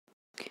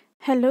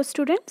Hello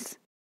students,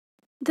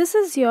 this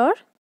is your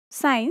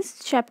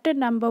Science chapter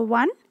number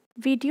 1,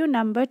 video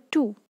number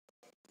 2.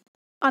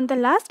 On the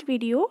last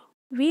video,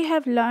 we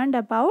have learned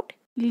about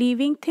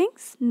living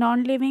things,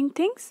 non-living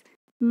things,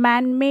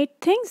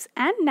 man-made things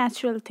and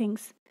natural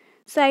things.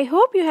 So I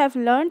hope you have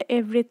learned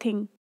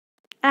everything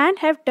and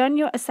have done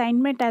your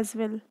assignment as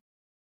well.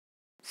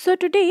 So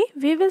today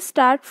we will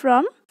start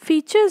from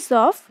features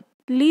of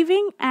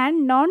living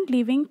and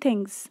non-living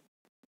things.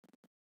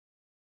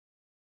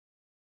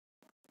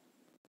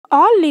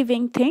 All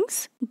living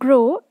things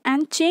grow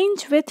and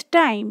change with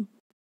time.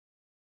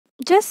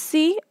 Just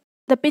see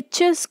the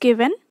pictures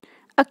given.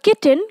 A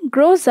kitten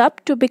grows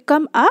up to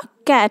become a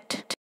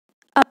cat.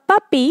 A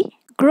puppy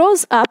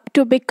grows up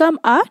to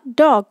become a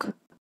dog.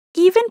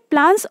 Even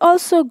plants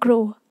also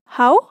grow.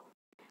 How?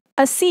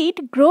 A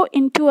seed grows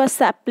into a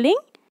sapling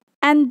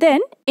and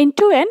then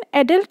into an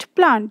adult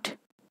plant.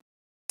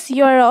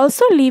 You are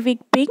also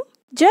living being.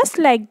 Just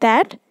like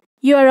that,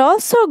 you are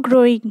also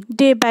growing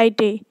day by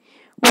day.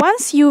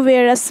 Once you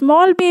were a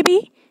small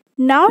baby,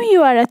 now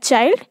you are a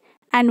child,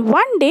 and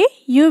one day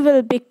you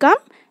will become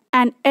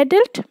an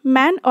adult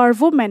man or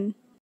woman.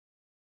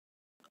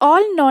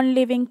 All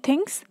non-living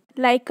things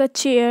like a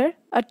chair,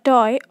 a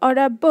toy or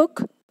a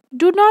book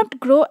do not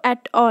grow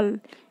at all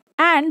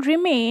and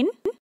remain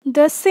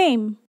the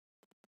same.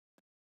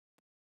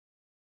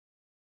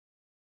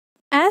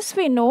 As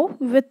we know,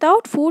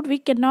 without food we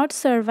cannot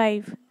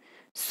survive.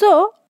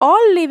 So,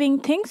 all living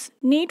things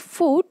need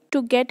food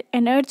to get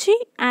energy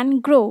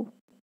and grow.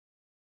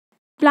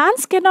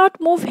 Plants cannot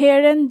move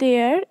here and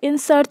there in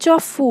search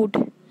of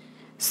food.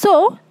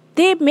 So,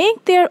 they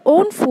make their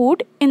own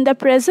food in the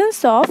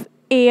presence of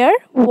air,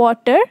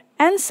 water,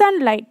 and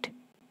sunlight.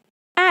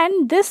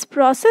 And this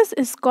process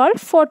is called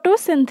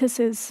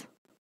photosynthesis.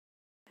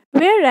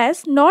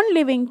 Whereas non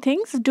living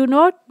things do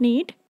not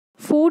need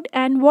food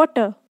and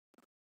water.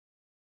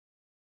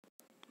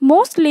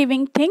 Most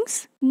living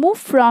things move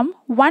from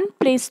one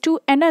place to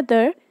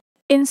another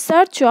in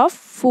search of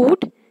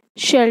food,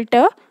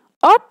 shelter,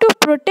 or to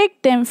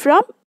protect them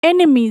from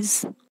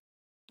enemies.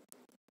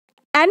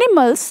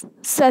 Animals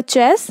such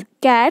as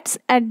cats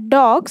and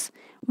dogs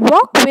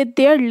walk with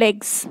their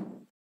legs.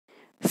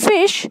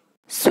 Fish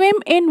swim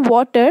in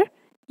water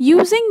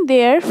using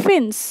their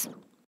fins.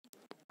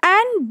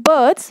 And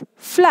birds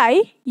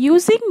fly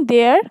using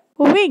their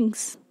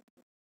wings.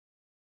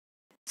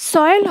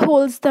 Soil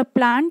holds the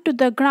plant to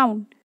the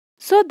ground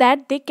so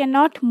that they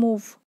cannot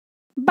move.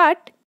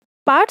 But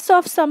parts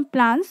of some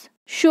plants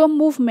show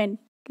movement,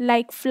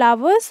 like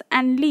flowers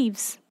and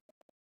leaves.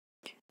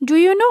 Do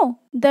you know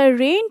the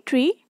rain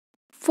tree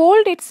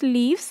folds its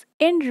leaves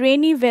in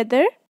rainy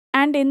weather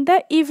and in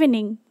the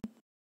evening?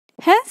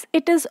 Hence,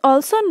 it is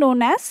also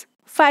known as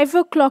 5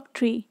 o'clock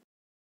tree.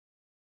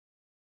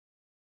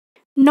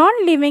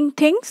 Non-living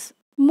things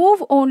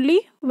move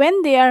only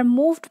when they are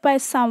moved by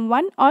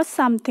someone or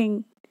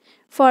something.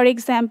 For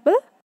example,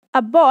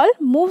 a ball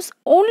moves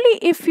only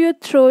if you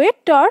throw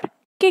it or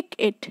kick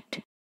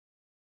it.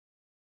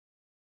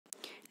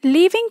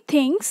 Living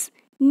things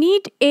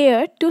need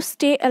air to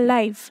stay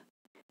alive.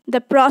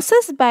 The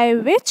process by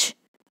which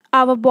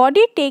our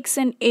body takes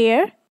in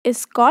air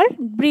is called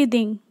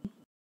breathing.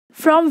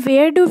 From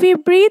where do we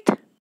breathe?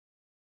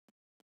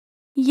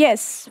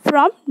 Yes,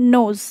 from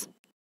nose.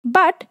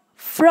 But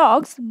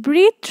frogs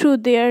breathe through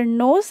their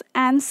nose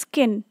and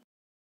skin.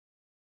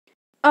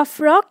 A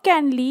frog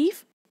can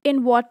live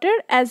in water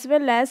as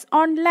well as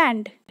on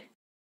land.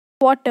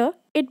 Water,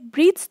 it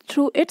breathes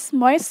through its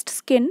moist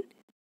skin.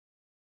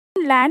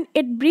 On land,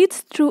 it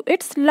breathes through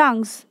its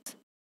lungs.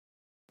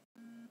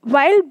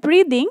 While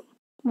breathing,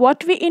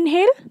 what we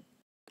inhale?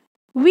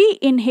 We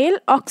inhale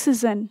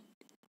oxygen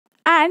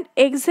and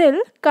exhale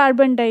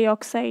carbon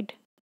dioxide.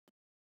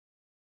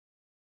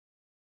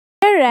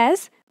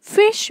 Whereas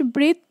fish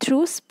breathe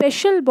through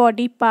special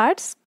body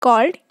parts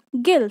called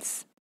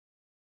gills.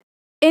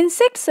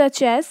 Insects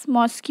such as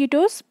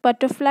mosquitoes,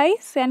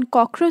 butterflies, and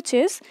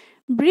cockroaches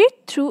breathe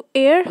through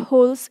air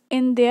holes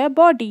in their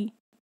body.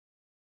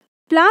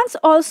 Plants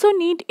also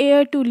need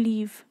air to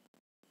live.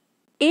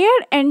 Air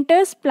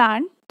enters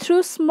plant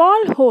through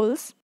small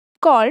holes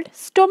called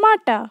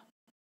stomata.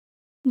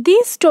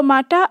 These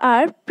stomata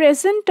are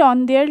present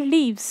on their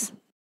leaves.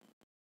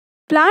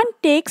 Plant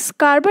takes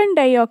carbon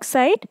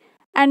dioxide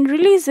and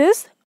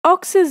releases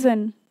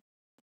oxygen.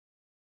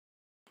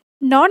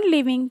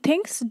 Non-living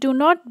things do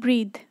not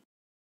breathe.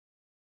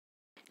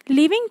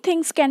 Living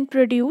things can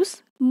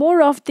produce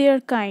more of their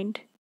kind.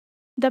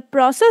 The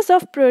process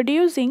of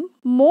producing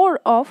more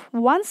of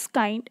one's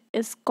kind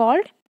is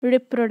called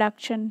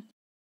reproduction.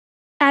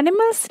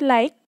 Animals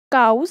like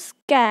cows,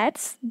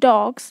 cats,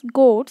 dogs,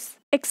 goats,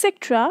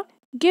 etc.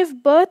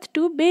 give birth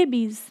to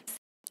babies.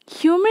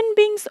 Human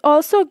beings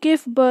also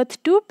give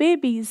birth to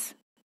babies.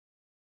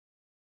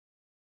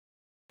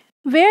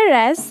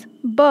 Whereas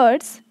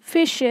birds,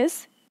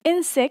 fishes,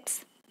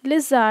 insects,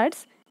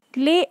 lizards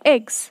lay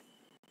eggs.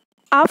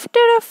 After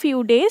a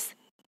few days,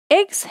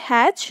 eggs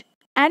hatch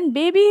and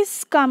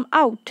babies come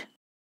out.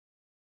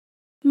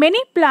 Many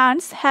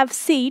plants have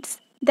seeds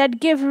that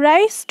give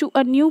rise to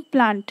a new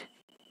plant.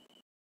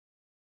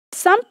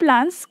 Some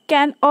plants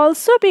can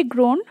also be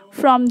grown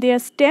from their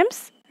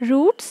stems,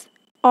 roots,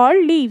 or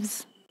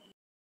leaves.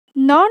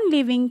 Non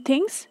living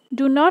things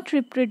do not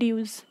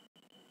reproduce.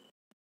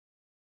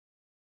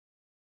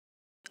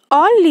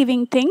 All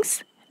living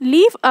things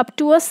live up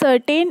to a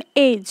certain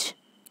age,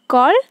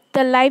 called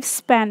the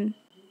lifespan.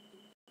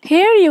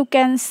 Here you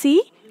can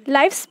see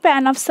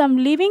lifespan of some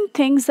living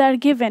things are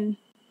given.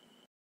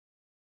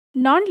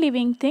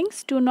 Non-living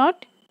things do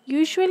not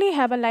usually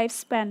have a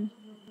lifespan.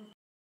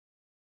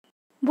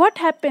 What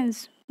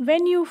happens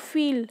when you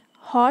feel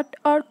hot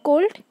or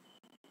cold?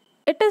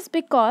 It is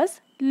because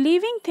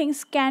living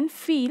things can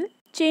feel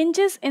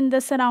changes in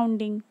the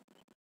surrounding.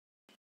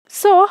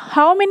 So,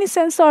 how many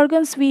sense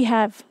organs we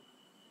have?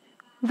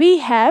 We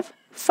have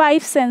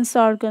 5 sense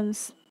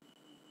organs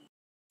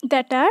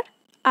that are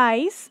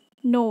eyes,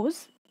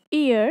 nose,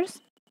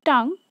 ears,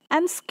 tongue,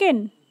 and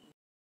skin.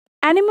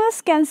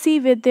 Animals can see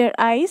with their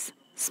eyes,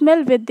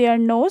 smell with their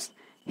nose,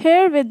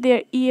 hear with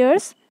their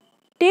ears,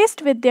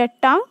 taste with their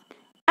tongue,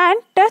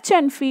 and touch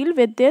and feel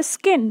with their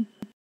skin.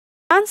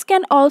 Plants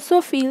can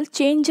also feel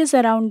changes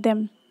around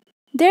them.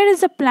 There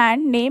is a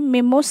plant named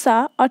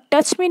mimosa or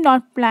touch me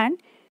not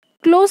plant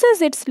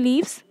closes its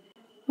leaves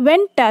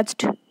when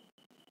touched.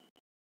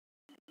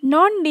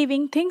 Non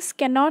living things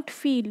cannot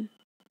feel.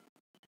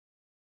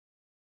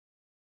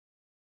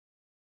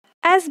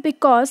 As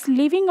because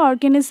living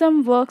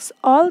organism works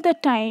all the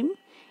time,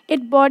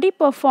 its body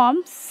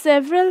performs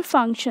several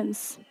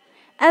functions,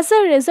 as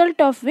a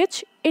result of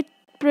which it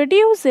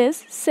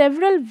produces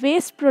several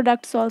waste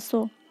products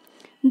also.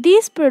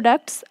 These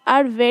products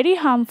are very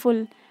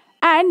harmful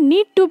and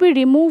need to be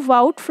removed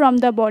out from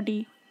the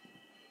body.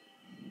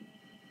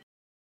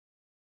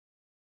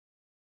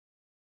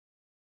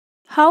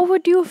 How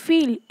would you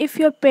feel if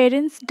your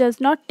parents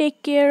does not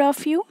take care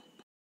of you?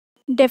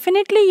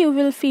 Definitely you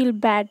will feel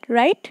bad,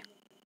 right?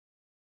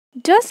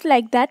 Just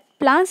like that,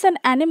 plants and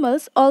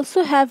animals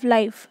also have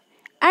life.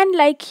 And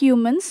like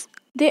humans,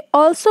 they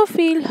also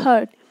feel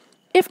hurt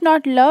if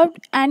not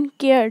loved and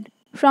cared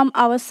from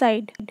our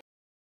side.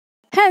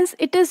 Hence,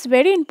 it is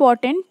very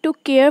important to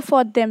care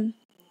for them.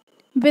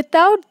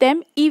 Without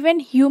them, even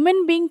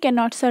human being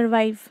cannot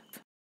survive.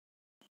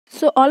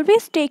 So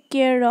always take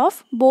care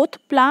of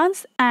both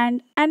plants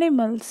and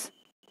animals.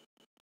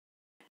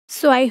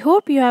 So I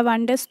hope you have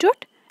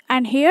understood,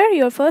 and here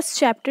your first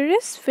chapter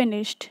is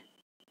finished.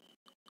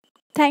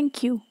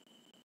 Thank you.